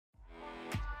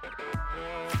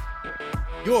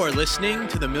You're listening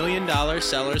to the Million Dollar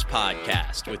Sellers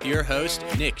Podcast with your host,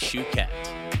 Nick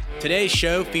Chouquette. Today's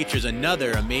show features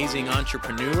another amazing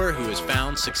entrepreneur who has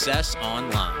found success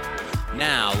online.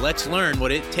 Now, let's learn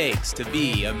what it takes to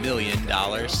be a $1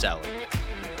 million seller.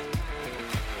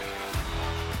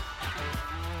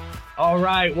 All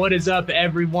right, what is up,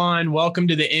 everyone? Welcome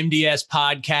to the MDS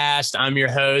Podcast. I'm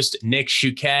your host, Nick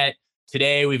Chouquette.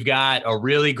 Today, we've got a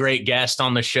really great guest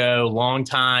on the show,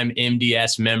 longtime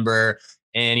MDS member,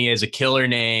 and he has a killer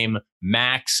name,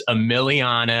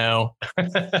 Maximiliano.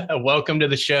 Welcome to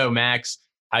the show, Max.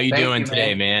 How you doing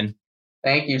today, man?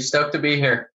 Thank you. Stoked to be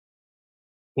here.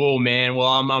 Cool, man. Well,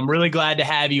 I'm really glad to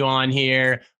have you on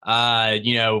here.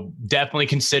 Definitely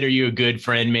consider you a good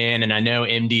friend, man. And I know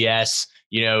MDS,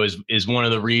 is one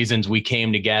of the reasons we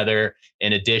came together,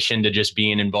 in addition to just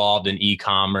being involved in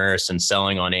e-commerce and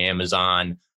selling on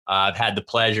Amazon. I've had the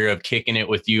pleasure of kicking it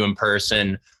with you in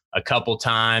person a couple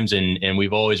times, and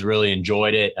we've always really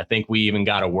enjoyed it. I think we even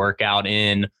got a workout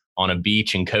in on a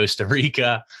beach in Costa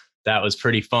Rica. That was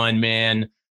pretty fun, man.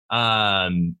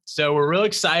 So we're real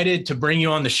excited to bring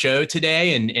you on the show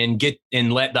today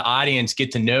and let the audience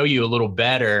get to know you a little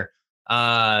better.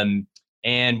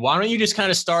 And why don't you just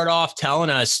kind of start off telling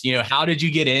us, how did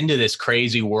you get into this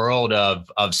crazy world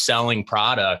of selling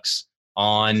products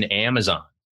on Amazon?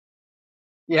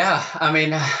 Yeah, I mean,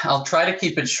 I'll try to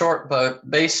keep it short, but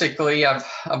basically I've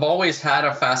always had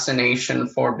a fascination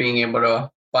for being able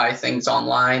to buy things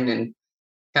online and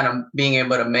kind of being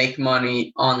able to make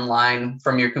money online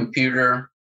from your computer.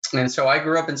 And so I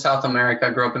grew up in South America. I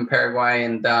grew up in Paraguay,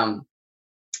 and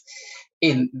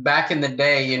back in the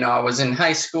day, I was in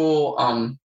high school,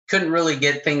 couldn't really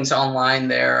get things online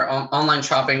there. Online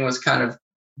shopping was kind of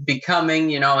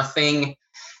becoming, a thing,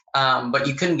 but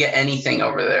you couldn't get anything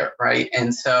over there, right?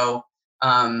 And so,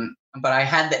 but I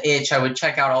had the itch. I would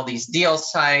check out all these deal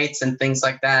sites and things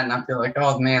like that, and I'd be like,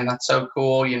 oh man, that's so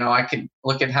cool. I could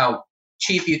look at how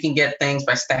cheap you can get things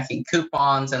by stacking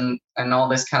coupons and all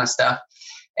this kind of stuff.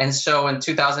 And so in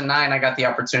 2009, I got the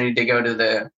opportunity to go to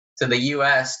the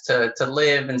US to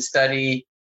live and study.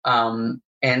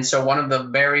 And so one of the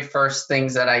very first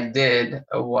things that I did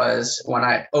was, when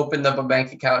I opened up a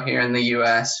bank account here in the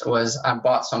US, was I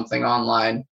bought something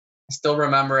online. I still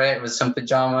remember it. It was some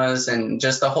pajamas, and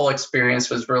just the whole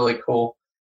experience was really cool.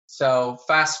 So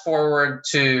fast forward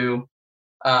to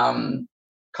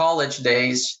college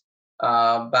days,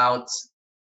 about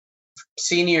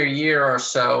senior year or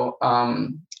so,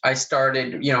 I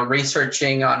started,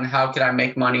 researching on how could I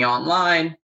make money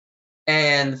online,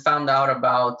 and found out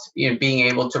about, being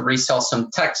able to resell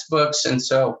some textbooks. And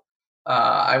so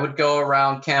I would go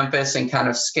around campus and kind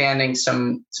of scanning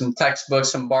some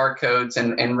textbooks, some barcodes,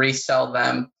 and resell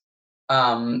them.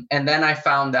 And then I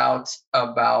found out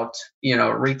about,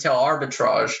 retail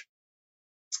arbitrage.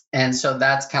 And so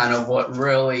that's kind of what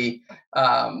really,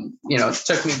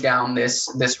 took me down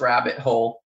this rabbit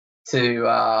hole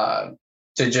to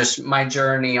just my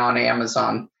journey on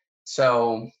Amazon.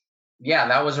 So yeah,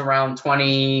 that was around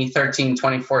 2013,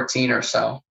 2014 or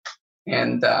so.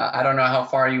 And I don't know how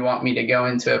far you want me to go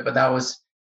into it, but that was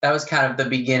kind of the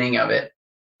beginning of it.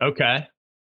 Okay.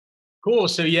 Cool.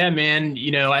 So yeah, man,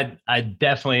 I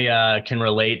definitely can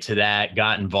relate to that.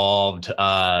 Got involved,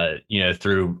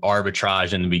 through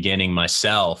arbitrage in the beginning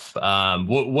myself.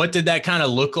 What did that kind of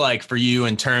look like for you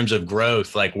in terms of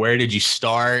growth? Like, where did you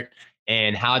start,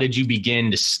 and how did you begin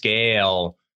to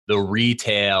scale the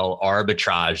retail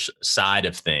arbitrage side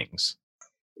of things?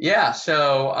 Yeah.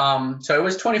 So it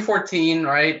was 2014,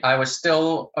 right? I was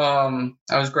still, I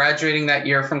was graduating that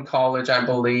year from college, I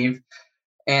believe.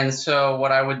 And so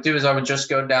what I would do is I would just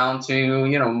go down to,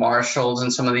 Marshall's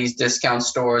and some of these discount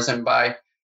stores and buy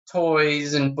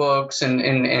toys and books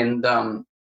and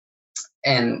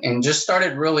just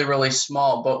started really, really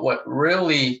small. But what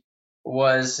really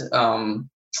was kind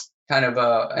of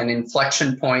an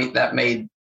inflection point that made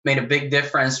a big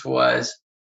difference was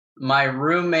my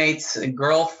roommate's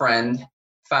girlfriend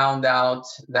found out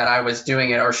that I was doing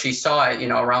it, or she saw it,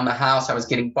 around the house. I was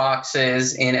getting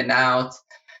boxes in and out.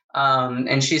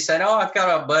 And she said, oh, I've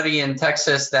got a buddy in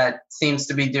Texas that seems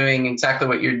to be doing exactly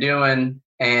what you're doing.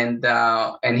 And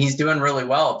he's doing really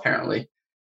well, apparently.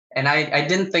 And I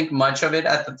didn't think much of it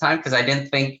at the time, because I didn't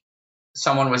think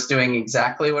someone was doing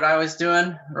exactly what I was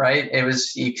doing, right?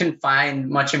 You couldn't find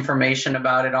much information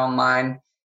about it online.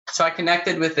 So I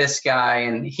connected with this guy,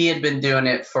 and he had been doing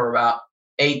it for about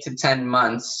 8 to 10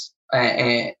 months,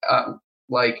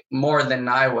 like more than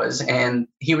I was. And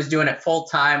he was doing it full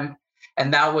time.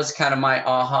 And that was kind of my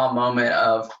aha moment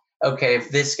of, okay,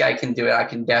 if this guy can do it, I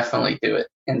can definitely do it.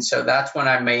 And so that's when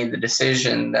I made the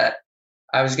decision that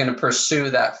I was going to pursue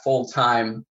that full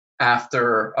time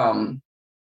after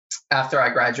I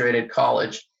graduated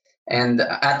college. And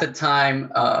at the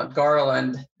time,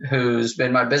 Garland, who's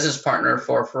been my business partner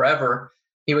for forever,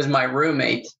 he was my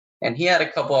roommate, and he had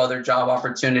a couple other job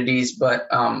opportunities, but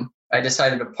I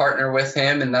decided to partner with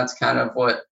him, and that's kind of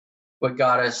what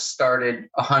got us started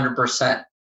 100%,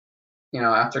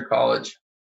 after college.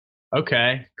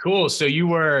 Okay, cool. So you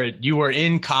were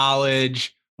in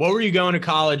college. What were you going to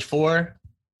college for?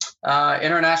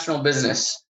 International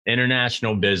business.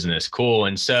 International business. Cool.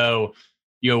 And so,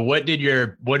 what did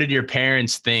your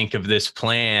parents think of this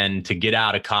plan to get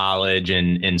out of college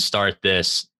and start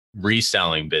this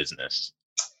reselling business?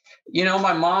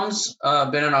 My mom's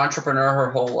been an entrepreneur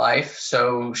her whole life,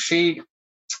 so she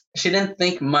didn't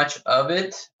think much of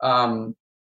it.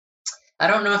 I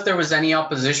don't know if there was any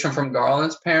opposition from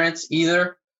Garland's parents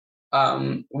either.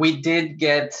 We did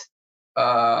get,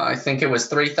 I think it was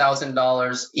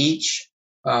 $3,000 each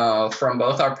from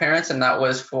both our parents, and that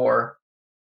was for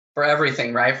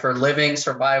everything, right? For living,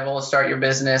 survival, start your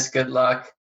business, good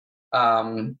luck,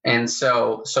 and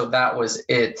so that was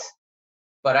it.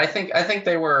 But I think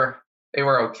they were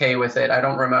okay with it. I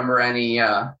don't remember any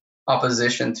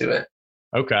opposition to it.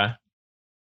 Okay.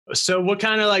 So what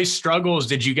kind of struggles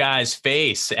did you guys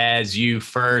face as you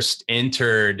first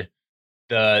entered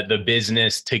the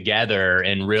business together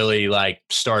and really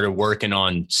started working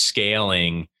on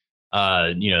scaling,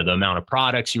 the amount of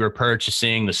products you were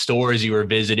purchasing, the stores you were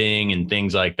visiting, and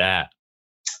things like that?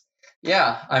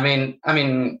 Yeah. I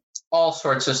mean, all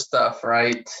sorts of stuff,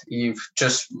 right? You've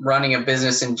just running a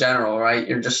business in general, right?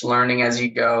 You're just learning as you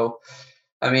go.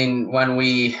 I mean, when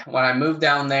I moved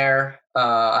down there,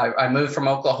 I moved from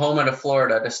Oklahoma to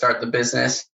Florida to start the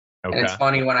business. Okay. And it's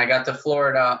funny, when I got to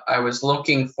Florida, I was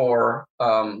looking for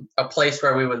a place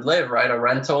where we would live, right? A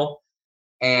rental.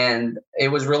 And it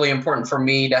was really important for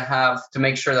me to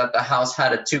make sure that the house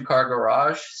had a 2-car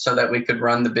garage so that we could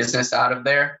run the business out of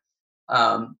there.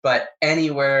 But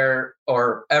anywhere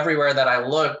or everywhere that I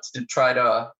looked to try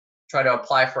to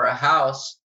apply for a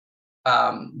house,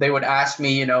 they would ask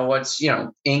me, what's,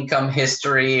 income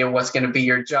history and what's going to be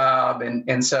your job.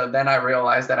 And so then I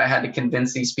realized that I had to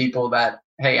convince these people that,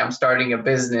 hey, I'm starting a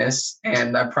business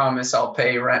and I promise I'll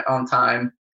pay rent on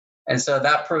time. And so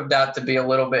that proved out to be a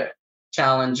little bit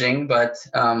challenging. But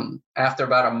after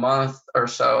about a month or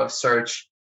so of search,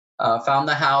 found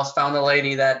the house, found the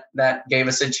lady that gave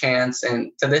us a chance.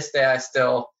 And to this day, I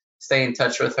still stay in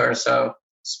touch with her. So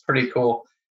it's pretty cool.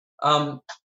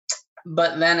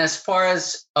 But then as far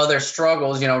as other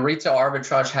struggles, retail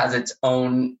arbitrage has its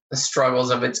own struggles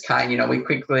of its kind. We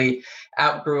quickly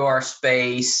outgrew our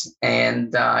space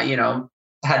and,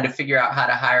 had to figure out how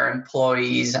to hire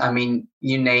employees. I mean,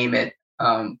 you name it.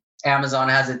 Amazon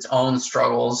has its own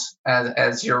struggles,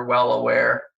 as you're well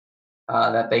aware,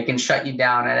 that they can shut you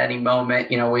down at any moment.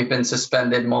 We've been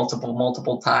suspended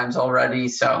multiple times already.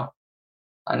 So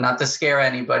not to scare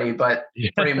anybody, but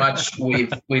pretty much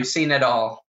we've seen it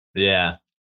all. Yeah.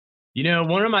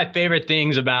 One of my favorite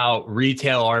things about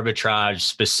retail arbitrage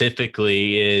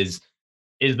specifically is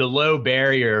the low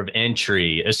barrier of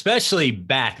entry, especially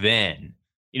back then.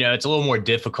 It's a little more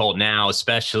difficult now,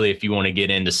 especially if you want to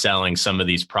get into selling some of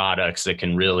these products that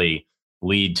can really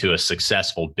lead to a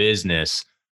successful business.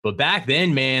 But back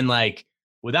then, man,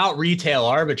 without retail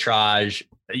arbitrage,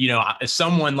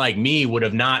 someone like me would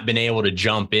have not been able to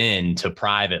jump into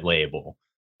private label.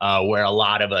 Where a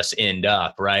lot of us end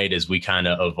up, right, as we kind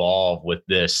of evolve with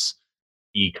this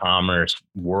e-commerce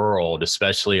world,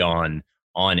 especially on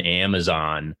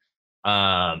Amazon.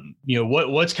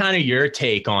 What's kind of your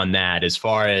take on that as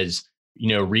far as,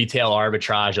 retail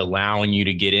arbitrage allowing you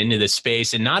to get into the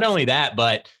space? And not only that,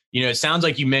 but, it sounds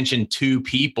like you mentioned 2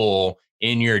 people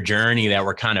in your journey that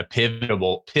were kind of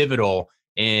pivotal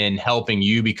in helping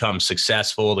you become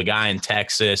successful. The guy in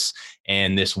Texas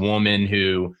and this woman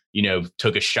who,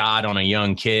 took a shot on a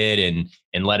young kid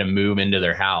and let him move into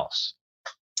their house.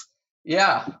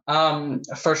 Yeah,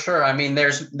 for sure. I mean,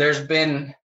 there's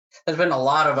been a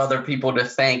lot of other people to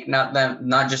thank,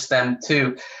 not just them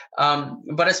too.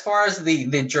 But as far as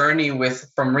the journey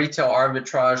from retail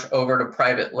arbitrage over to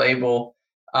private label,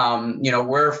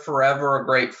 we're forever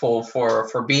grateful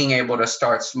for being able to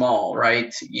start small,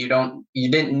 right? You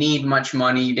didn't need much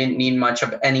money. You didn't need much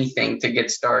of anything to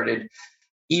get started.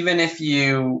 Even if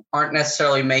you aren't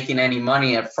necessarily making any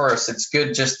money at first, it's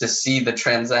good just to see the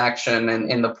transaction and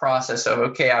in the process of,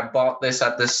 okay, I bought this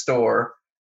at this store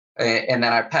and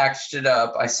then I packaged it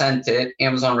up. I sent it,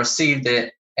 Amazon received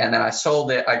it, and then I sold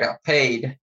it. I got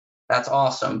paid. That's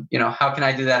awesome. How can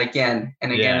I do that again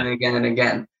and again and again and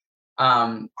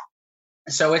again?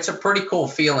 so it's a pretty cool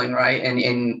feeling, right?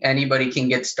 And anybody can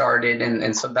get started.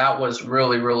 And so that was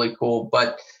really, really cool.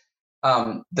 But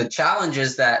the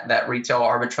challenges that retail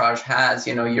arbitrage has,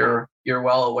 you're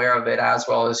well aware of it as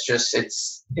well. As just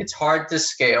it's hard to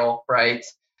scale, right?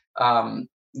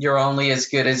 You're only as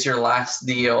good as your last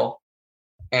deal,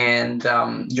 and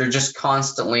you're just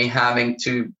constantly having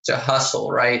to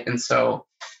hustle, right? And so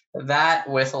that,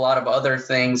 with a lot of other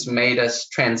things, made us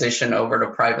transition over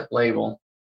to private label.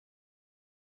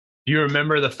 Do you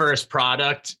remember the first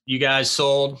product you guys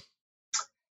sold?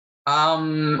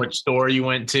 Which store you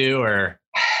went to, or?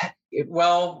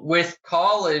 Well, with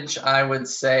college, I would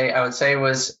say it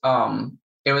was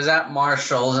at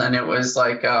Marshall's, and it was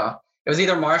like it was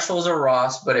either Marshall's or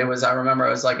Ross, but I remember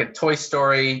it was like a Toy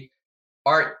Story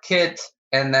art kit,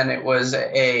 and then it was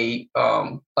a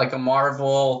like a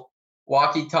Marvel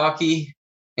walkie-talkie,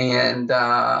 and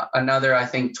another, I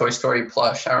think, Toy Story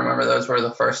plush. I remember those were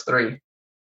the first three.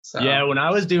 So. Yeah, when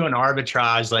I was doing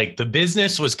arbitrage, like the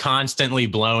business was constantly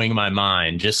blowing my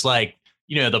mind, just like,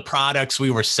 the products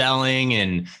we were selling.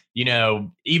 And,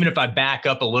 even if I back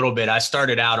up a little bit, I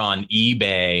started out on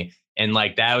eBay, and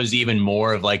like that was even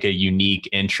more of like a unique,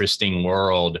 interesting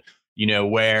world,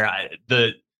 where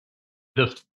the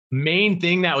main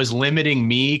thing that was limiting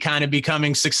me kind of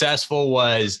becoming successful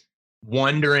was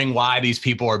wondering why these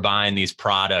people are buying these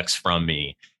products from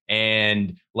me.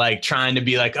 And like trying to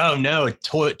be like, oh no,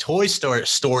 toy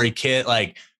story kit.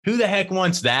 Like, who the heck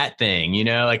wants that thing?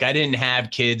 Like I didn't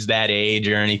have kids that age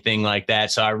or anything like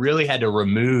that. So I really had to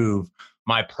remove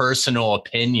my personal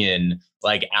opinion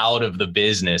like out of the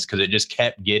business, because it just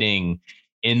kept getting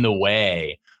in the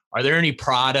way. Are there any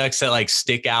products that like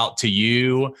stick out to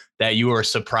you that you were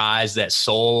surprised that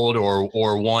sold,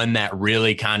 or one that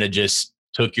really kind of just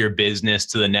took your business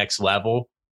to the next level?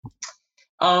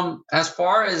 As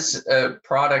far as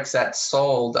products that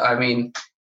sold, I mean,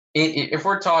 if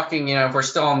we're talking, if we're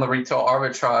still on the retail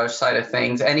arbitrage side of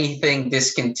things, anything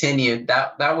discontinued,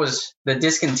 that was the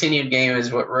discontinued game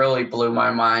is what really blew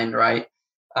my mind, right?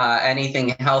 Anything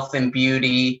health and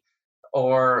beauty,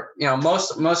 or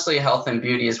mostly health and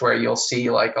beauty is where you'll see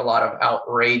like a lot of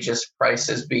outrageous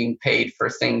prices being paid for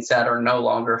things that are no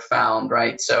longer found,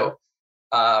 right? So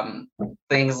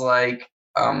things like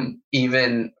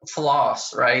even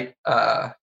floss, right?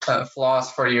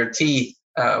 Floss for your teeth,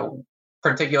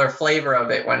 particular flavor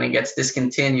of it, when it gets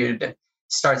discontinued,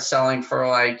 starts selling for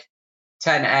like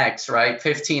 10x, right?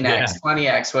 15x,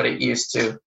 20x what it used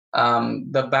to.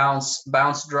 The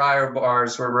bounce dryer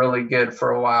bars were really good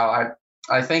for a while.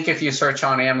 I think if you search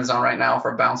on Amazon right now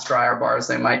for bounce dryer bars,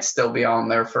 they might still be on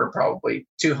there for probably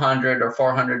 $200 or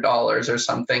 $400 or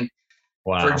something.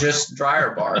 Wow. For just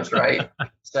dryer bars, right?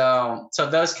 So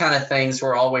those kind of things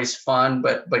were always fun,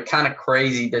 but kind of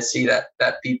crazy to see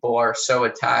that people are so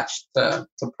attached to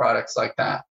products like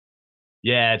that.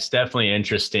 Yeah, it's definitely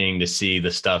interesting to see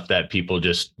the stuff that people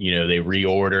just, they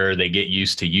reorder, they get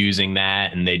used to using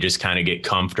that, and they just kind of get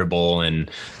comfortable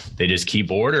and they just keep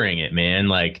ordering it, man.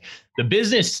 Like the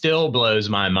business still blows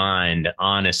my mind,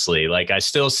 honestly. Like I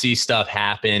still see stuff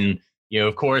happen.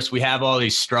 Of course, we have all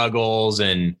these struggles,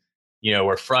 and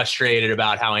we're frustrated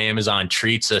about how Amazon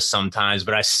treats us sometimes,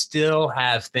 but I still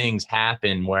have things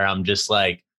happen where I'm just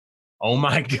like, oh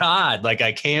my God, like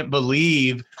I can't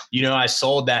believe, I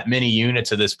sold that many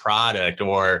units of this product,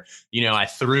 or, I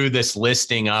threw this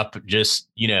listing up just,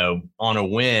 on a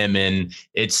whim and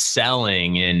it's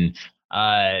selling. And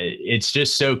it's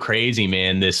just so crazy,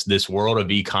 man. This world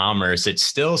of e-commerce, it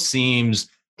still seems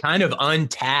kind of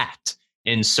untapped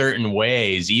in certain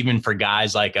ways, even for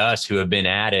guys like us who have been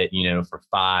at it, for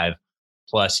 5+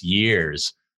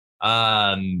 years.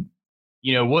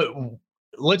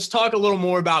 Let's talk a little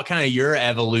more about kind of your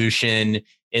evolution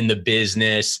in the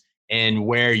business and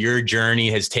where your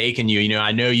journey has taken you.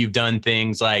 I know you've done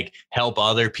things like help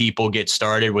other people get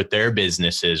started with their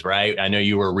businesses, right? I know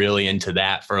you were really into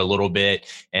that for a little bit.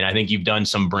 And I think you've done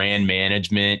some brand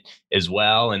management as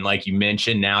well. And like you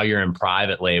mentioned, now you're in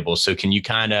private label. So can you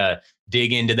kind of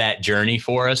dig into that journey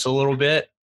for us a little bit?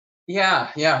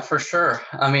 Yeah, for sure.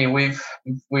 I mean, we've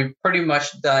pretty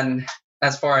much done,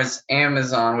 as far as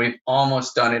Amazon, we've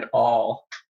almost done it all.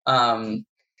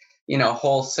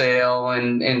 Wholesale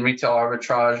and retail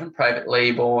arbitrage and private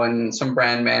label and some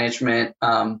brand management.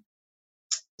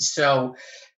 So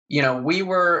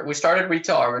we started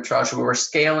retail arbitrage. We were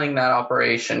scaling that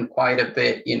operation quite a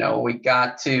bit. We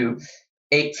got to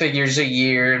 8 figures a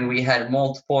year, and we had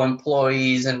multiple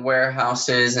employees and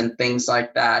warehouses and things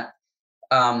like that.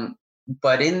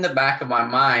 But in the back of my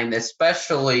mind,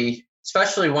 especially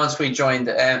once we joined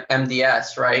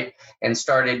MDS, right, and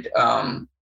started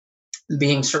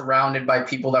being surrounded by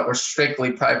people that were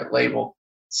strictly private label,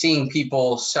 seeing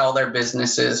people sell their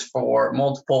businesses for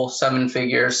multiple 7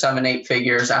 figures, 8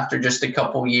 figures after just a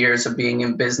couple years of being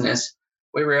in business,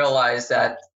 we realized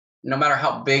that no matter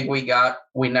how big we got,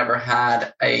 we never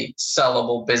had a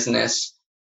sellable business.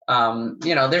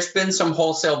 There's been some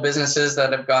wholesale businesses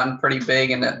that have gotten pretty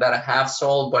big and that have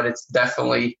sold, but it's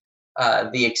definitely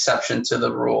the exception to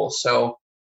the rule. So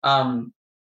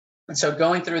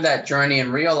going through that journey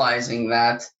and realizing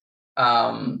that,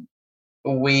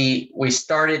 we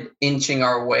started inching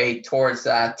our way towards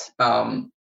that,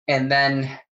 and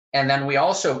then we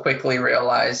also quickly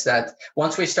realized that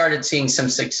once we started seeing some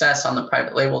success on the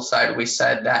private label side, we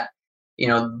said that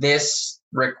this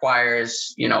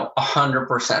requires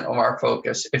 100% of our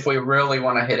focus if we really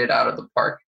want to hit it out of the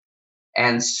park.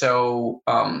 And so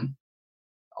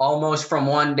almost from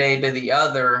one day to the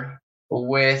other,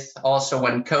 with also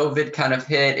when COVID kind of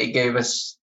hit, it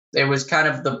was kind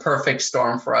of the perfect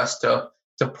storm for us to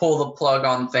pull the plug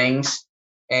on things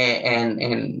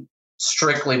and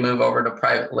strictly move over to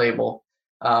private label.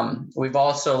 We've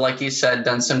also, like you said,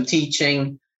 done some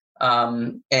teaching,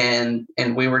 and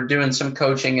we were doing some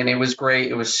coaching, and it was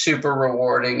great. It was super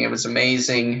rewarding. It was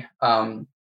amazing.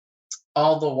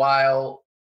 All the while,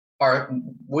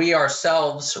 we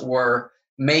ourselves were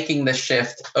making the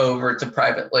shift over to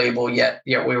private label, yet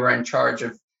we were in charge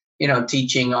of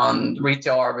teaching on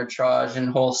retail arbitrage and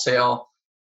wholesale.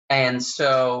 And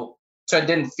so it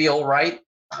didn't feel right,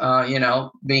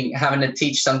 having to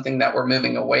teach something that we're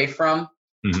moving away from.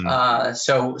 Mm-hmm.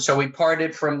 So we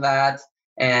parted from that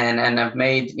and have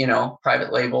made,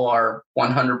 private label our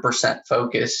 100%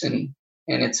 focus. And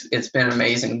it's been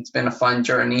amazing. It's been a fun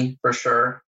journey for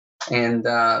sure. And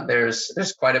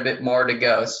there's quite a bit more to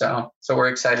go. So we're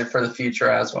excited for the future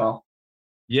as well.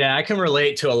 Yeah, I can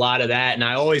relate to a lot of that. And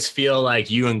I always feel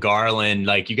like you and Garland,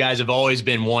 like you guys have always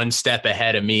been one step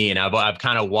ahead of me. And I've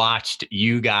kind of watched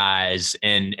you guys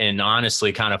and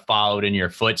honestly kind of followed in your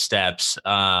footsteps,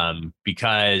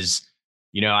 because,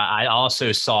 I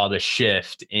also saw the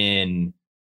shift in,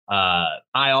 I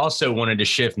also wanted to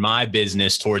shift my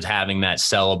business towards having that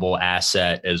sellable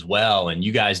asset as well. And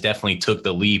you guys definitely took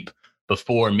the leap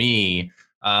before me.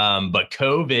 But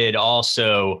COVID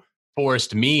also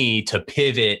forced me to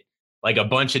pivot like a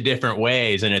bunch of different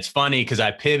ways. And it's funny because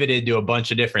I pivoted to a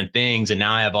bunch of different things and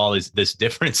now I have all this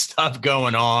different stuff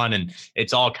going on and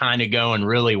it's all kind of going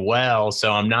really well. So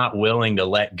I'm not willing to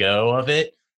let go of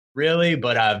it really,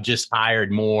 but I've just hired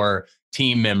more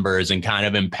team members and kind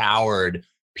of empowered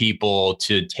people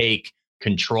to take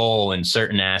control in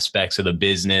certain aspects of the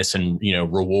business and,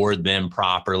 reward them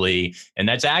properly. And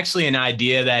that's actually an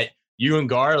idea that you and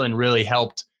Garland really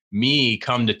helped me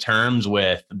come to terms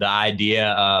with, the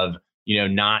idea of,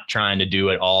 not trying to do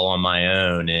it all on my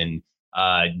own and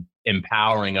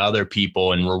empowering other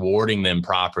people and rewarding them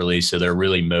properly so they're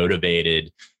really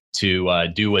motivated to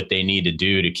do what they need to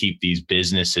do to keep these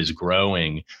businesses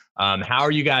growing. How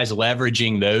are you guys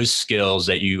leveraging those skills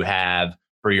that you have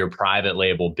for your private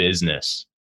label business?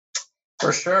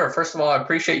 For sure. First of all, I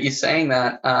appreciate you saying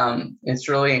that. It's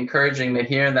really encouraging to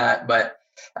hear that. But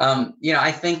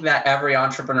I think that every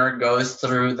entrepreneur goes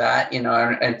through that,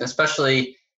 and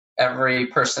especially every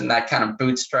person that kind of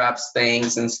bootstraps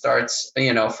things and starts,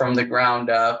 from the ground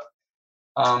up,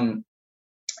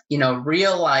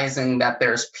 realizing that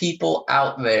there's people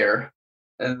out there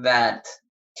that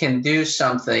can do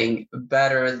something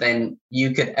better than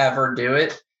you could ever do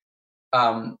it.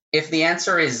 If the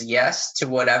answer is yes to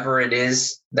whatever it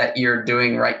is that you're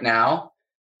doing right now,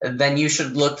 then you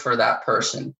should look for that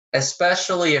person,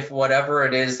 especially if whatever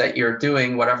it is that you're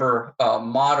doing, whatever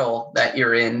model that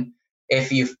you're in, if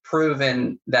you've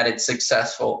proven that it's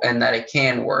successful and that it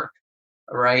can work,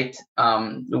 right?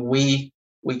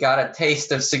 We got a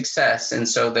taste of success. And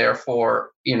so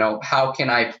therefore, how can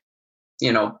I,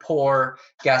 pour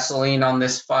gasoline on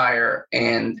this fire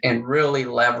and really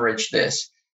leverage this?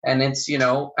 And it's,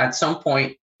 at some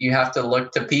point you have to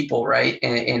look to people, right?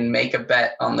 And make a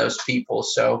bet on those people.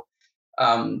 So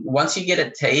once you get a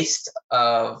taste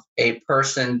of a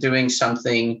person doing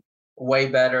something way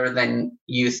better than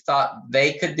you thought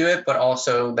they could do it, but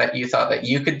also that you thought that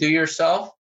you could do yourself,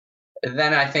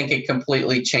 then I think it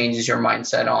completely changes your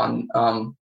mindset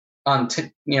on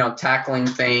tackling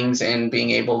things and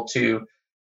being able to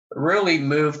really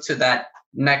move to that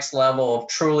next level of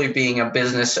truly being a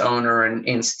business owner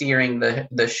and steering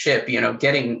the ship,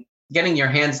 getting your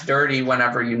hands dirty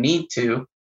whenever you need to.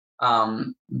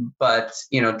 But,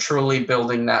 truly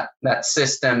building that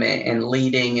system and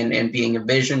leading and being a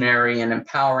visionary and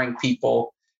empowering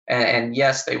people. And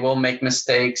yes, they will make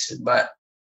mistakes, but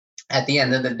at the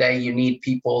end of the day, you need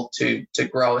people to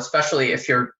grow, especially if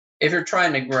you're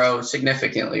trying to grow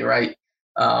significantly, right?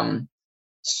 Um,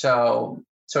 so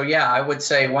yeah, I would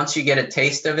say once you get a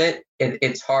taste of it,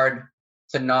 it's hard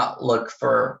to not look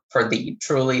for the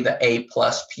truly the A+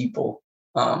 people,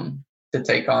 to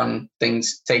take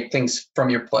things from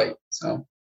your plate. So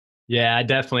Yeah, I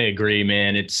definitely agree,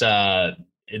 man. It's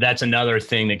that's another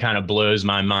thing that kind of blows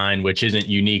my mind, which isn't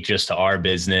unique just to our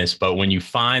business, but when you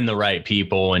find the right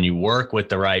people and you work with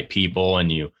the right people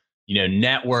and you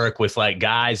network with like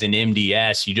guys in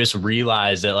MDS, you just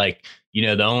realize that like,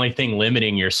 the only thing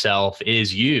limiting yourself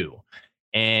is you.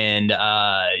 And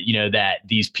that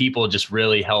these people just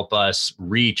really help us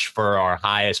reach for our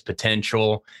highest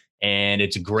potential. And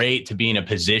it's great to be in a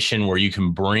position where you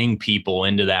can bring people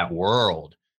into that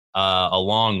world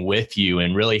along with you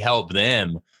and really help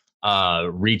them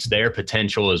reach their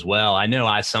potential as well. I know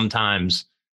I sometimes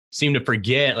seem to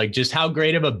forget like just how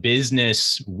great of a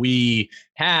business we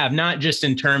have, not just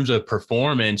in terms of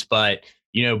performance, but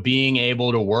being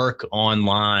able to work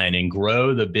online and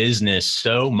grow the business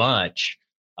so much,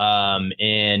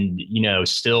 and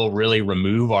still really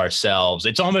remove ourselves.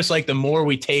 It's almost like the more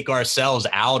we take ourselves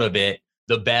out of it,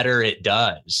 the better it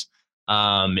does,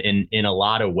 in a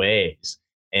lot of ways.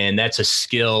 And that's a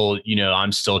skill,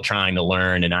 I'm still trying to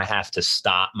learn, and I have to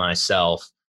stop myself,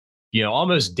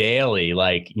 almost daily.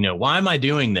 Like, why am I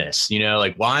doing this?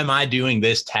 Like, why am I doing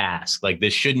this task? Like,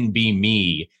 this shouldn't be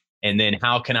me. And then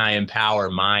how can I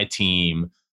empower my team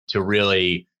to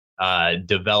really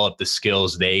develop the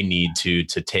skills they need to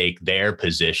take their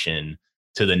position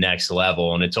to the next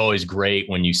level? And it's always great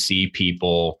when you see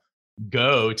people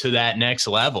go to that next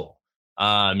level.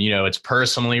 It's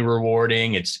personally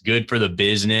rewarding, it's good for the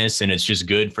business, and it's just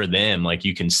good for them. Like,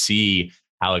 you can see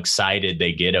how excited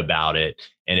they get about it.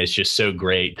 And it's just so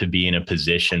great to be in a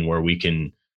position where we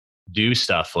can do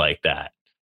stuff like that.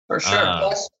 for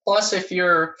sure. Plus, if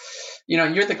you're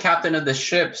the captain of the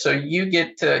ship, so you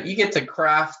get to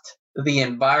craft the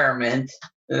environment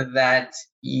that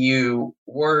you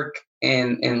work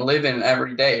and live in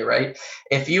every day, right?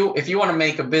 If you want to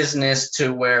make a business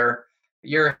to where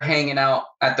you're hanging out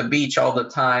at the beach all the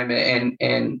time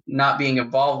and not being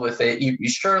involved with it,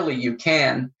 surely you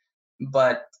can,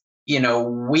 but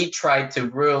we try to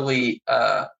really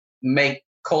make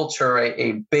culture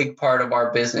a big part of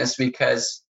our business,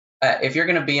 because if you're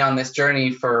going to be on this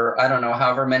journey for, I don't know,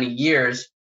 however many years,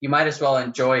 you might as well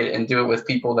enjoy it and do it with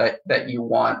people that you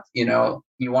want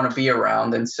to be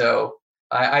around. And so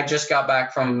I just got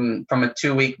back from a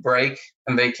 2-week break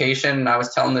and vacation, and I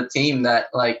was telling the team that,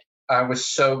 like, I was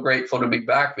so grateful to be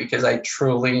back because I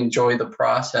truly enjoy the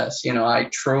process. I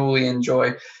truly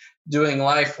enjoy doing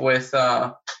life with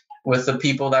the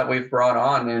people that we've brought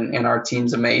on, and our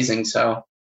team's amazing. So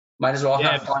might as well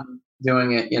have fun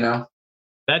doing it.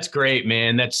 That's great,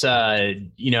 man. That's, I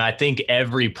think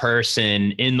every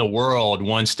person in the world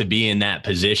wants to be in that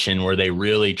position where they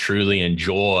really, truly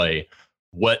enjoy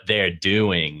what they're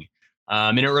doing.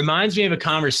 And it reminds me of a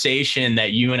conversation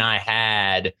that you and I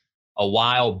had a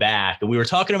while back. We were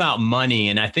talking about money,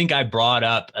 and I think I brought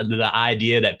up the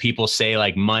idea that people say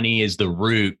like money is the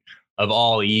root of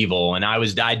all evil. And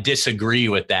I disagree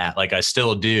with that. Like, I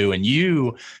still do. And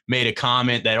you made a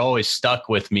comment that always stuck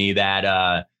with me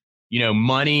that,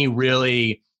 money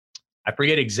really, I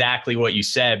forget exactly what you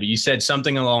said, but you said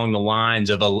something along the lines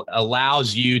of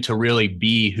allows you to really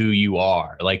be who you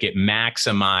are. Like, it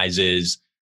maximizes,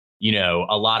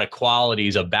 a lot of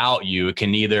qualities about you. It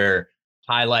can either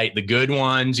highlight the good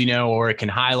ones, or it can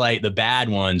highlight the bad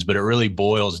ones, but it really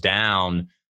boils down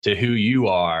to who you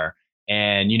are.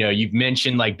 And, you've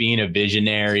mentioned like being a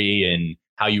visionary and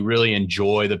how you really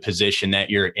enjoy the position that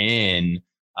you're in.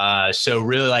 So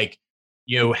really, like,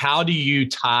 how do you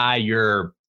tie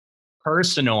your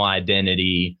personal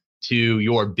identity to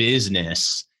your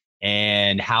business,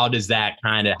 and how do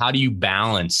you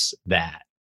balance that?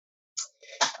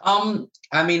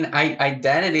 I mean,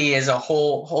 identity is a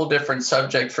whole different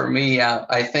subject for me.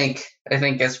 I think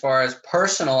as far as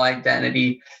personal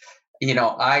identity,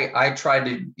 I try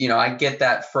to, I get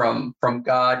that from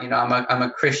God. I'm a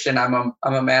Christian. I'm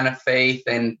a man of faith,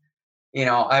 and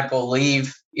I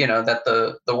believe, that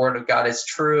the word of God is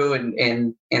true.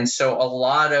 And so a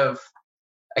lot of,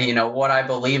 what I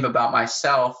believe about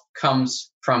myself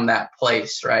comes from that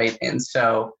place. Right. And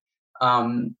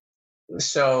um,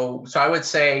 so I would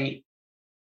say,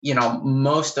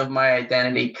 most of my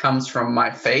identity comes from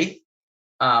my faith.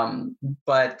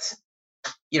 But,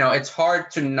 it's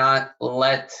hard to not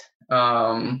let,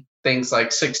 things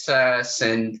like success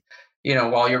and,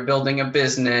 while you're building a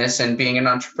business and being an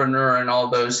entrepreneur and all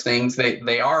those things,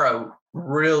 they are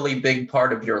really big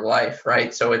part of your life,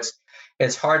 right? So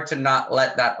it's hard to not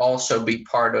let that also be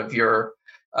part of your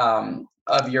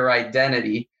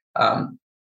identity.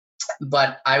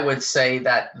 But I would say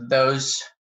that those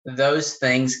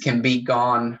things can be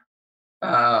gone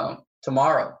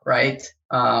tomorrow, right?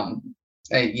 God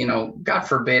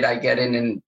forbid I get in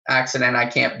an accident, I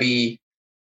can't be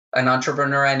an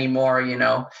entrepreneur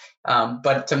anymore,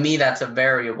 but to me, that's a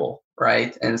variable,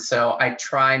 right? And so I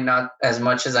try not as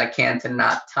much as I can to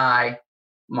not tie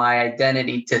my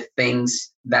identity to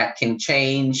things that can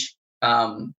change.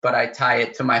 But I tie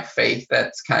it to my faith.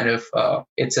 That's kind of,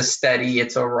 it's a steady,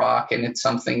 it's a rock, and it's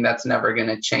something that's never going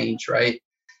to change, right?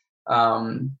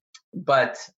 Um,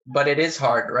 but it is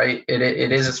hard, right?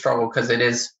 It is a struggle because it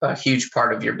is a huge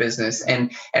part of your business.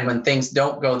 And when things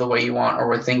don't go the way you want, or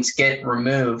when things get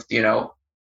removed, do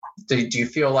you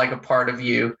feel like a part of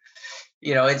you,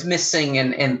 it's missing,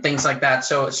 and things like that.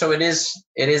 So it is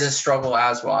a struggle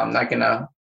as well. I'm not gonna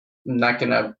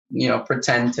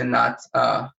pretend to not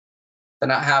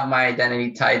have my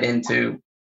identity tied into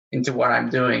what I'm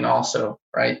doing also,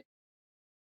 right?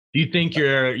 Do you think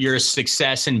your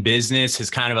success in business has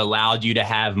kind of allowed you to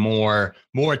have more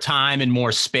time and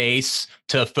more space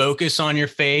to focus on your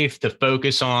faith, to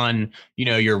focus on,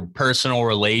 your personal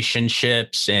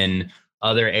relationships and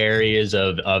other areas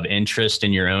of interest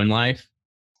in your own life?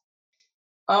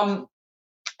 Um,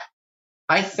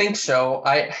 I think so.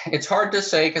 It's hard to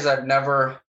say because I've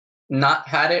never not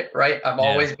had it, right? I've Yeah.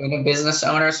 always been a business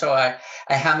owner, so I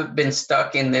haven't been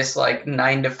stuck in this like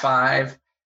 9 to 5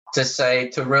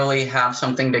 to really have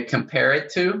something to compare it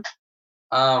to.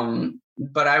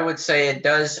 But I would say it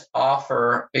does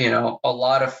offer, a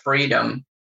lot of freedom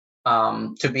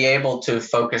to be able to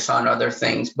focus on other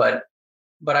things. But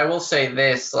I will say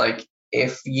this, like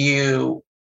if you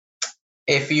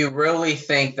really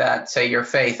think that, say, your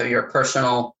faith or your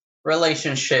personal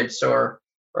relationships or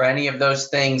any of those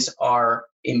things are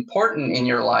important in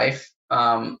your life,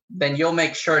 then you'll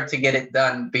make sure to get it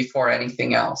done before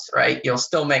anything else, right? You'll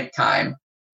still make time.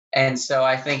 And so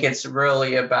I think it's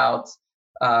really about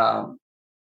um,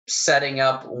 setting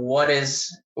up what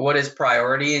is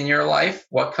priority in your life,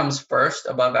 what comes first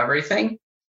above everything,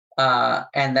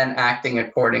 and then acting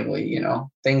accordingly.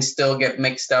 Things still get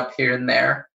mixed up here and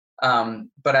there,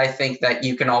 but I think that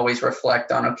you can always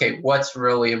reflect on, okay, what's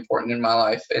really important in my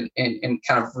life, and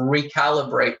kind of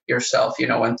recalibrate yourself.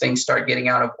 When things start getting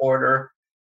out of order,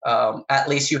 at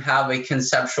least you have a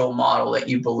conceptual model that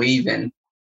you believe in,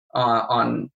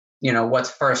 on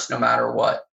what's first no matter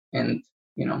what. And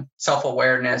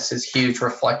self-awareness is huge.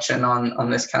 Reflection on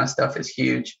this kind of stuff is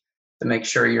huge, to make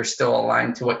sure you're still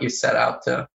aligned to what you set out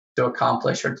to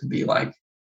accomplish or to be like.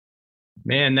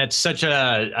 Man, I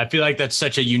feel like that's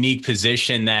such a unique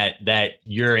position that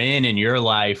you're in your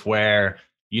life, where,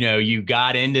 you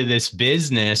got into this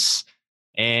business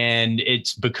and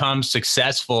it's become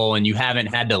successful, and you haven't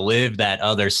had to live that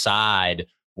other side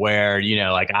where,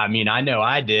 I know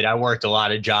I did. I worked a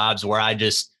lot of jobs where I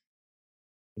just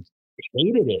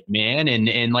hated it, man.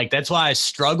 And like, that's why I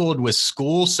struggled with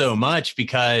school so much,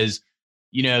 because,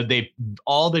 they,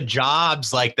 all the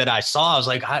jobs like that I saw, I was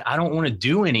like, I don't want to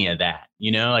do any of that.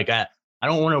 Like I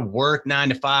don't want to work 9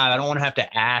 to 5. I don't want to have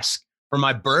to ask for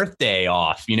my birthday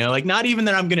off, like, not even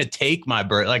that I'm going to take my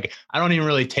like, I don't even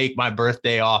really take my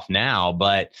birthday off now,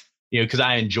 but, cause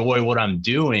I enjoy what I'm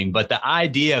doing. But the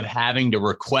idea of having to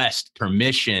request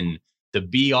permission to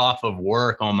be off of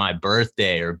work on my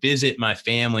birthday or visit my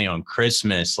family on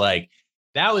Christmas, like,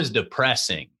 that was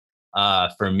depressing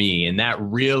for me. And that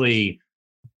really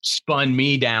spun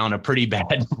me down a pretty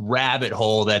bad rabbit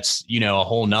hole. That's, a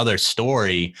whole nother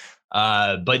story.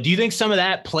 But do you think some of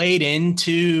that played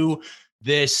into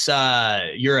this,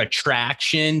 your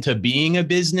attraction to being a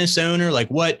business owner? Like,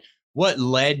 what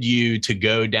led you to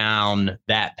go down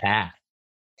that path?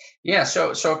 Yeah,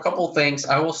 so a couple things.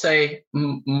 I will say,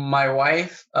 my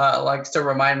wife likes to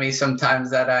remind me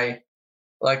sometimes that I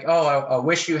like, oh, I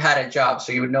wish you had a job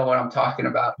so you would know what I'm talking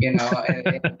about. And like,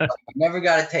 you never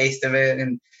got a taste of it,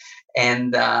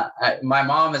 and my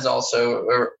mom has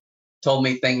also told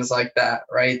me things like that,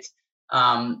 right?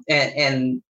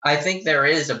 And I think there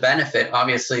is a benefit,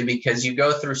 obviously, because you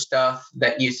go through stuff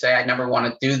that you say, I never want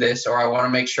to do this, or I want to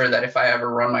make sure that if I ever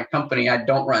run my company, I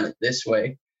don't run it this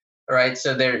way, right?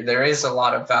 So there is a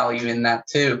lot of value in that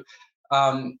too.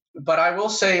 But I will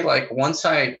say, like, once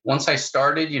I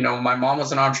started, my mom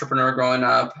was an entrepreneur growing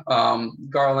up.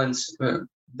 Garland's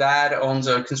dad owns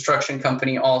a construction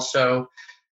company also.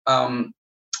 And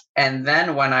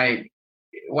then when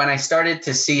I started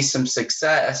to see some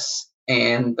success,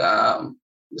 and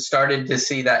started to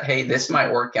see that, hey, this might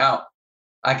work out,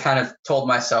 I kind of told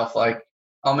myself, like,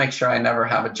 I'll make sure I never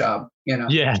have a job,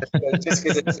 Yeah. just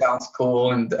because it sounds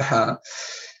cool. And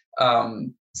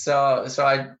so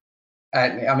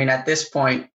I mean, at this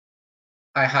point,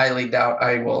 I highly doubt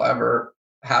I will ever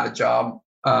have a job.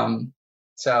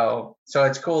 So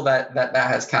it's cool that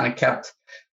has kind of kept,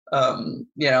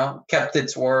 kept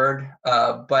its word.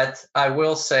 But I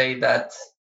will say that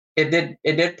it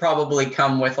did probably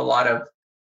come with a lot of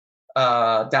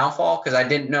downfall, because I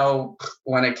didn't know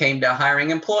when it came to hiring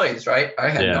employees, right? I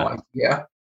had no idea.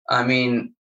 I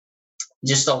mean,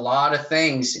 just a lot of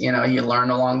things, you learn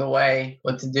along the way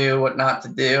what to do, what not to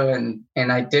do.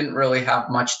 And I didn't really have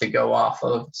much to go off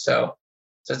of. So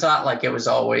it's not like it was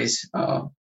always,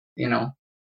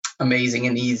 amazing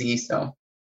and easy. So,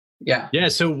 yeah. Yeah.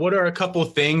 So what are a couple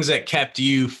of things that kept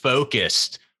you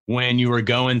focused when you were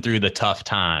going through the tough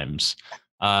times,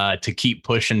 to keep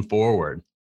pushing forward?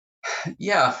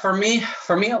 Yeah. For me,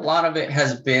 a lot of it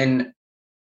has been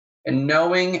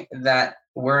knowing that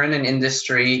we're in an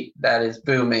industry that is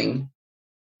booming,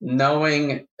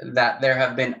 knowing that there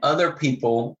have been other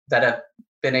people that have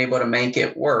been able to make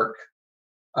it work.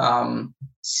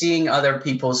 Seeing other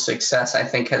people's success, I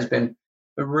think, has been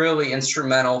really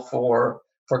instrumental for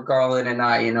Garland and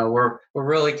I. We're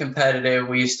really competitive.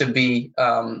 We used to be,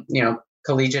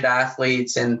 collegiate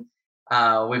athletes, and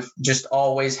we've just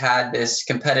always had this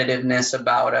competitiveness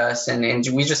about us, and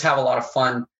we just have a lot of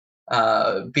fun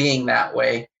being that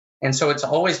way. And so it's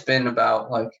always been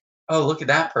about, like, oh, look at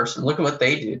that person, look at what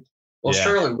they did. Well, Yeah.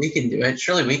 surely we can do it.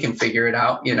 Surely we can figure it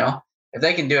out. If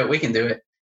they can do it, we can do it.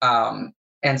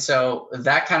 And so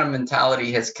that kind of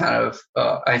mentality has kind of,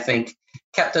 I think,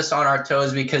 kept us on our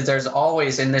toes, because there's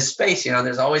always, in this space,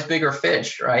 there's always bigger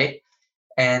fish, right?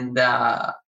 And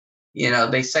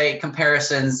they say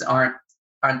comparisons aren't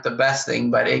the best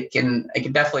thing, but it can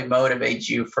definitely motivate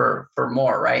you for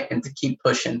more, right? And to keep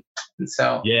pushing. And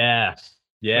so Yeah,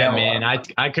 man,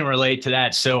 I can relate to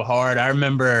that so hard. I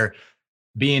remember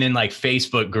being in like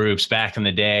Facebook groups back in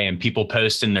the day, and people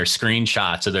posting their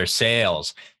screenshots of their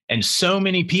sales, and so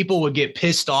many people would get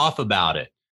pissed off about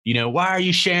it. Why are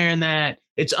you sharing that?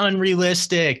 It's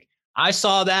unrealistic. I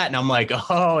saw that and I'm like,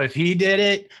 oh, if he did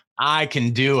it, I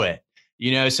can do it.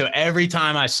 So every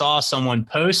time I saw someone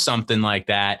post something like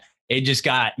that, it just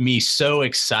got me so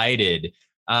excited.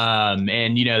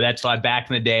 And that's why back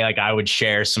in the day, like, I would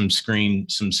share some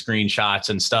screenshots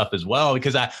and stuff as well,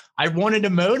 because I wanted to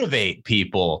motivate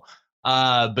people.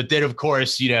 But then, of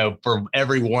course, for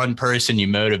every one person you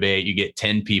motivate, you get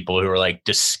 10 people who are like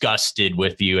disgusted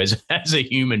with you as a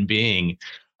human being.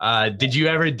 Did you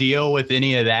ever deal with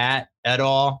any of that at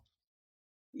all?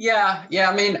 Yeah.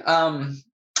 I mean,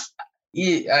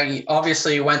 I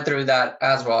obviously went through that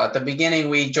as well. At the beginning,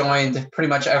 we joined pretty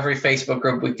much every Facebook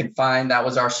group we could find. That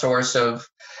was our source of,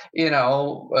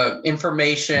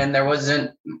 information. There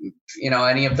wasn't,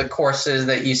 any of the courses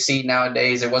that you see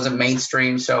nowadays. It wasn't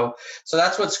mainstream. So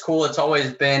that's what's cool. It's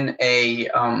always been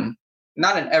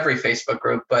not in every Facebook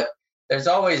group, but there's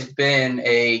always been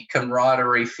a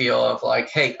camaraderie feel of, like,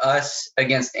 hey, us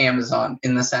against Amazon,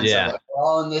 in the sense of, like, we're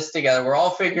all in this together. We're all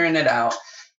figuring it out.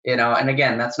 And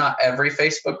again, that's not every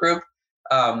Facebook group.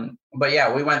 But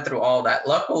yeah, we went through all that.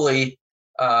 Luckily,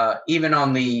 even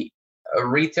on the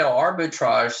retail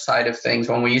arbitrage side of things,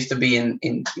 when we used to be in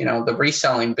the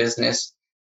reselling business,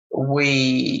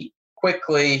 we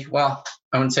quickly, well,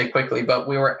 I wouldn't say quickly, but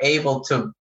we were able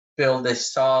to build a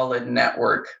solid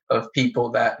network of people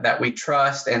that we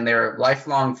trust, and they're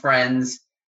lifelong friends.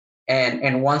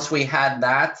 And once we had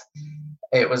that,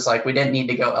 it was like we didn't need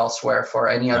to go elsewhere for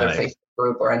any other Facebook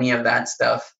group or any of that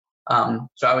stuff.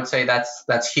 So I would say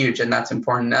that's huge, and that's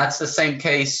important. That's the same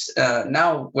case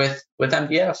now with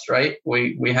MDS, right?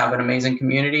 We have an amazing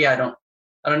community. I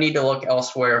don't need to look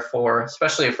elsewhere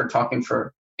especially if we're talking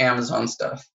for Amazon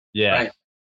stuff. Yeah. Right?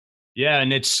 Yeah,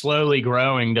 and it's slowly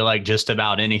growing to like just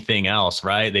about anything else,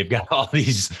 right? They've got all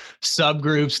these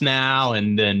subgroups now,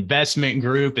 and the investment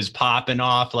group is popping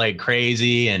off like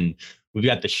crazy, and we've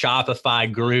got the Shopify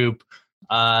group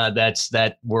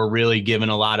that we're really giving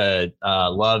a lot of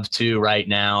love to right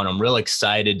now, and I'm real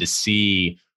excited to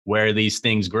see where these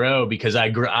things grow, because I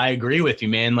agree with you,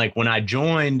 man. Like, when I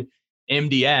joined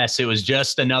MDS, it was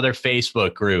just another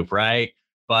Facebook group, right?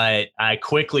 But I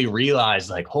quickly realized,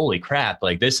 like, holy crap,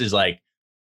 like, this is like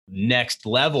next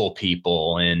level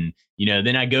people. And,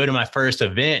 then I go to my first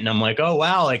event and I'm like, oh,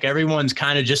 wow, like, everyone's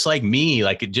kind of just like me.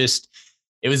 Like, it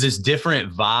was this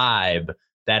different vibe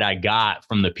that I got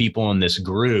from the people in this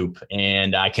group.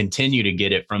 And I continue to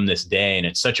get it from this day. And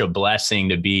it's such a blessing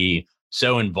to be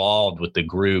so involved with the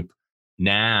group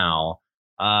now.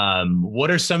 What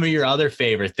are some of your other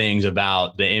favorite things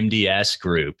about the MDS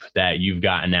group that you've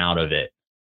gotten out of it?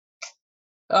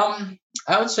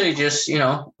 I would say just,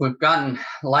 we've gotten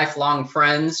lifelong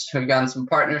friends. We've gotten some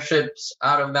partnerships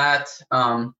out of that.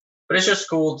 But it's just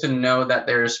cool to know that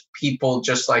there's people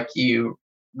just like you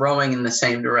rowing in the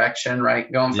same direction, right?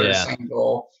 Going for the Yeah. same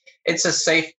goal. It's a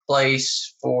safe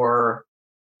place for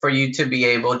you to be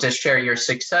able to share your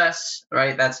success,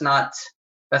 right? That's not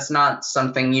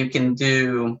something you can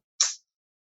do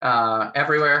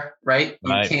everywhere, right?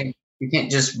 Right. You can't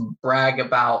just brag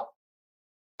about,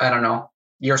 I don't know,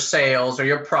 your sales or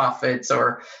your profits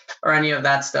or any of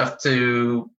that stuff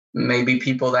to maybe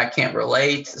people that can't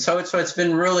relate. So it's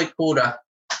been really cool to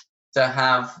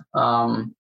have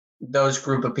those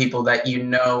group of people that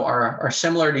are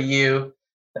similar to you.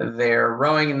 They're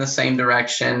rowing in the same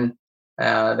direction.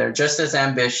 They're just as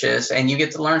ambitious, and you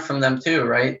get to learn from them too,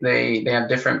 right? They have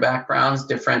different backgrounds,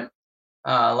 different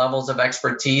levels of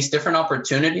expertise, different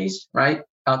opportunities, right?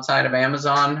 Outside of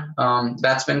Amazon,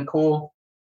 that's been cool.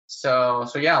 So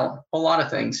yeah, a whole lot of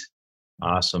things.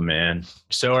 Awesome, man.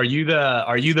 So are you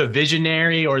the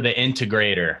visionary or the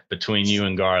integrator between you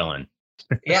and Garland?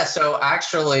 Yeah. So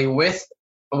actually, with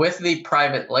the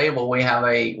private label, we have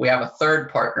a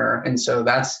third partner, and so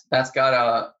that's got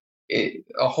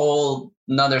a whole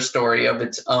another story of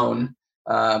its own.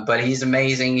 But he's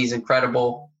amazing. He's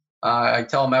incredible. I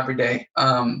tell him every day.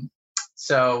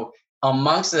 So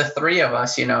amongst the three of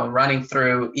us, running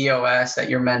through EOS that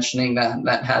you're mentioning,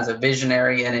 that has a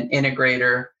visionary and an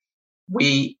integrator,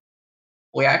 we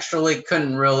actually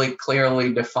couldn't really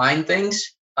clearly define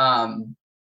things.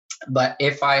 But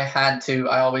if I had to,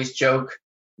 I always joke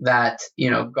that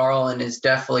Garland is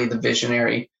definitely the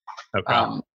visionary.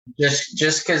 Okay.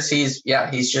 Just because he's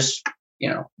just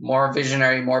more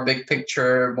visionary, more big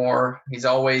picture, he's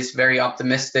always very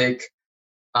optimistic.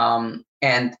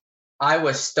 And I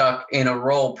was stuck in a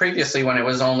role previously when it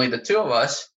was only the two of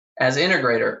us as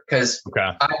integrator, because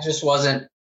Okay. I just wasn't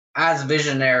as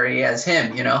visionary as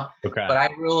him, Okay. but I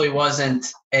really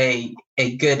wasn't a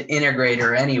good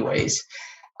integrator anyways.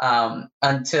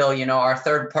 Until our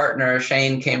third partner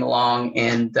Shane came along,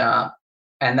 and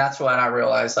that's when I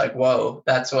realized, like, whoa,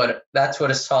 that's what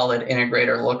a solid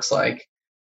integrator looks like.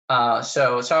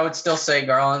 So I would still say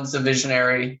Garland's the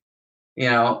visionary.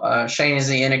 Shane is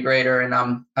the integrator, and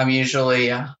I'm usually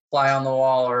a fly on the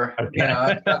wall, or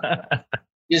Okay.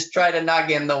 just try to not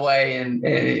get in the way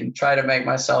and try to make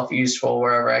myself useful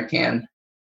wherever I can.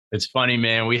 It's funny,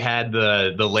 man. We had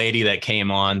the lady that came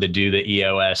on to do the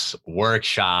EOS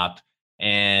workshop,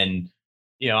 and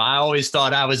I always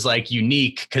thought I was like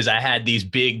unique because I had these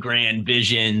big grand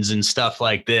visions and stuff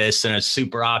like this, and I was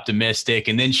super optimistic.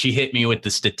 And then she hit me with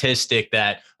the statistic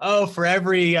that, oh, for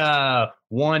every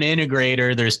one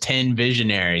integrator, there's 10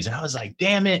 visionaries. And I was like,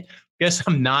 damn it, guess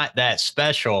I'm not that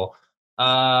special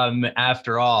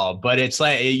after all. But it's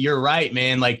like, you're right,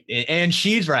 man. Like, and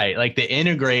she's right. Like, the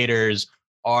integrators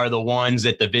are the ones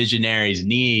that the visionaries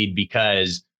need,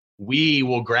 because we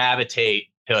will gravitate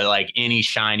to like any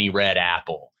shiny red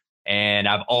apple. And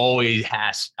I always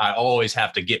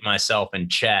have to get myself in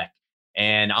check.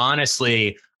 And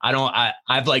honestly,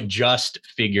 I've like just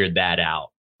figured that out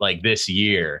like this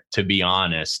year, to be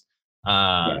honest.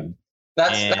 Yeah.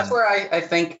 That's where I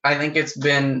think it's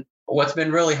been what's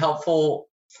been really helpful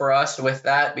for us with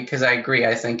that, because I agree.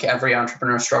 I think every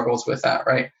entrepreneur struggles with that,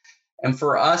 right? And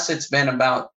for us, it's been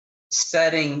about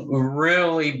setting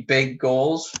really big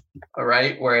goals, all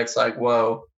right, where it's like,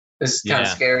 whoa, this is kind of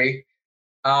scary.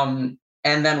 And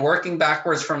then working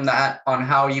backwards from that on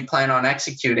how you plan on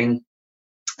executing,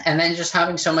 and then just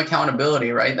having some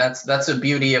accountability, right? That's the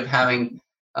beauty of having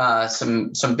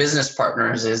some business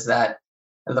partners, is that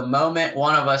the moment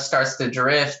one of us starts to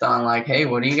drift on, like, hey,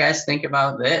 what do you guys think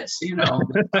about this? Pretty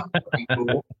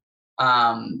cool.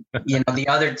 The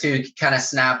other two kind of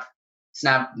snap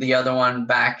the other one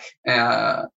back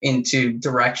into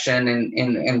direction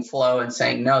and flow, and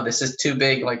saying, no, this is too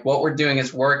big. Like, what we're doing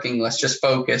is working. Let's just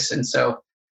focus. And so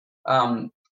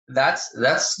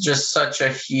that's just such a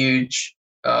huge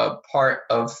part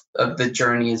of the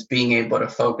journey, is being able to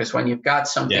focus. When you've got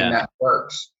something that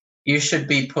works, you should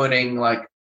be putting like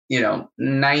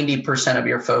 90% of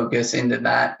your focus into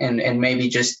that, and maybe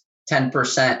just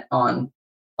 10% on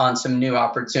some new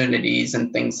opportunities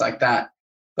and things like that.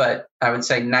 But I would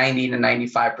say 90 to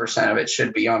 95% of it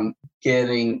should be on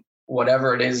getting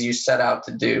whatever it is you set out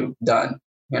to do done.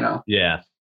 Yeah,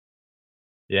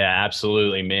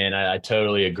 absolutely, man. I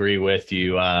totally agree with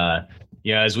you.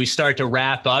 As we start to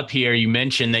wrap up here, you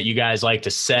mentioned that you guys like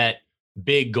to set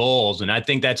big goals, and I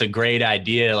think that's a great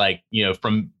idea. Like,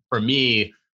 for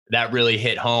me, that really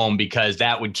hit home, because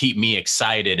that would keep me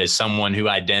excited as someone who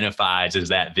identifies as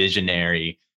that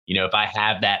visionary. You know, if I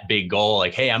have that big goal,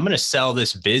 like, hey, I'm going to sell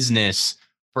this business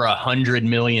for $100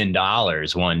 million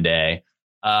one day.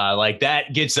 Like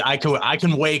that gets, I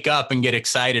can wake up and get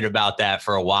excited about that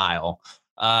for a while.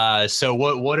 So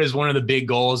what is one of the big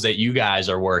goals that you guys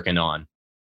are working on?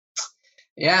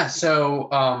 Yeah. So,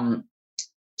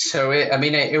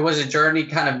 it was a journey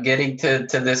kind of getting to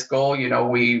this goal. You know,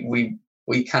 we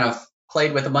kind of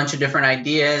played with a bunch of different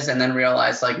ideas and then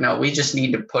realized, like, no, we just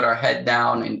need to put our head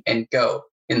down and go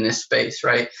in this space.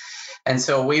 Right. And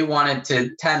so we wanted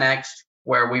to 10X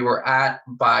where we were at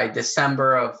by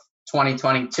December of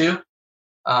 2022.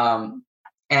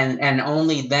 And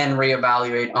only then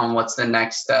reevaluate on what's the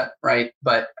next step. Right.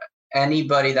 But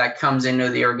anybody that comes into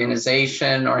the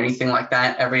organization or anything like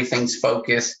that, everything's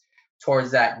focused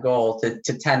towards that goal to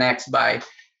 10X by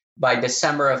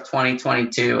December of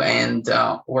 2022. And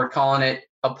we're calling it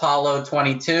Apollo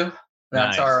 22.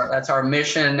 That's Nice. that's our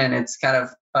mission. And it's kind of,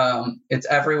 it's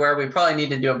everywhere. We probably need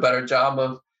to do a better job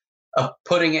of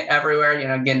putting it everywhere, you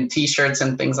know, getting t-shirts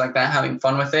and things like that, having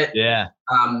fun with it. Yeah.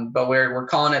 But we're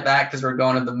calling it that because we're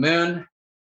going to the moon.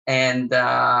 And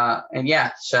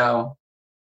yeah, so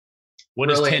What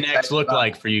really does 10X look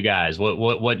like for you guys?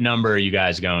 What number are you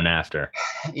guys going after?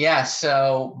 Yeah,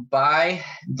 so by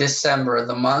December,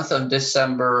 the month of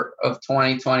December of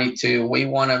 2022, we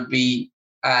want to be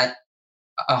at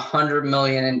 100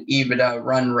 million in EBITDA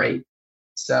run rate.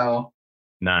 So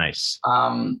Nice.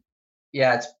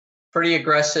 Yeah, it's pretty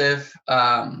aggressive.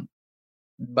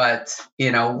 But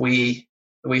you know, we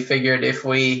figured if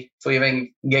we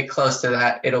even get close to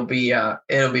that, it'll be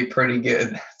pretty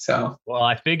good. So, well,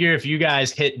 I figure if you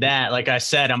guys hit that, like I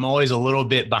said, I'm always a little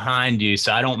bit behind you,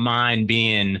 so I don't mind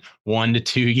being 1 to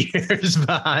 2 years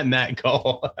behind that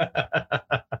goal.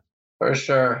 For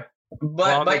sure.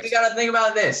 But you got to think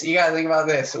about this.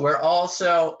 It's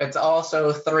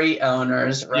also 3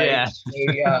 owners, right?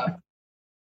 Yeah.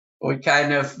 We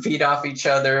kind of feed off each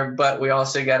other, but we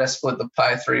also got to split the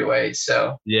pie 3 ways.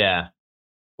 So Yeah.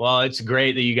 Well, it's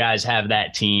great that you guys have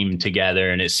that team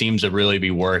together, and it seems to really be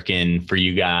working for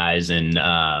you guys. And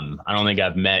I don't think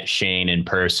I've met Shane in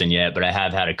person yet, but I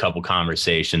have had a couple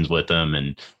conversations with him,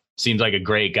 and seems like a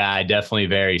great guy, definitely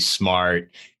very smart.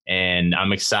 And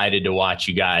I'm excited to watch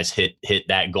you guys hit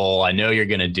that goal. I know you're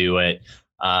going to do it.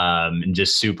 And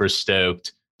just super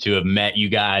stoked to have met you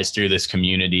guys through this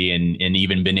community and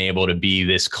even been able to be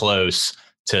this close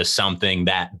to something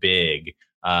that big.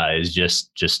 Is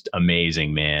just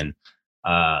amazing, man.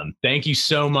 Thank you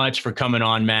so much for coming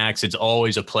on, Max. It's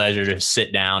always a pleasure to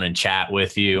sit down and chat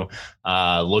with you.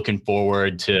 Looking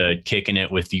forward to kicking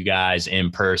it with you guys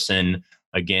in person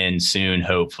again soon,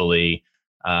 hopefully.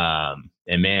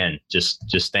 And man,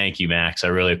 just thank you, Max. I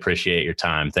really appreciate your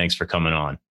time. Thanks for coming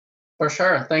on. For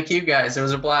sure. Thank you, guys. It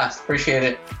was a blast. Appreciate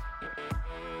it.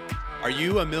 Are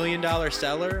you a $1 million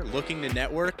seller looking to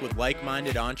network with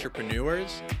like-minded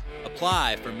entrepreneurs?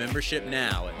 Apply for membership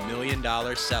now at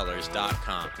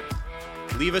 $1millionsellers.com.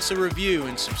 Leave us a review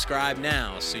and subscribe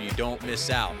now so you don't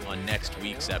miss out on next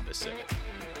week's episode.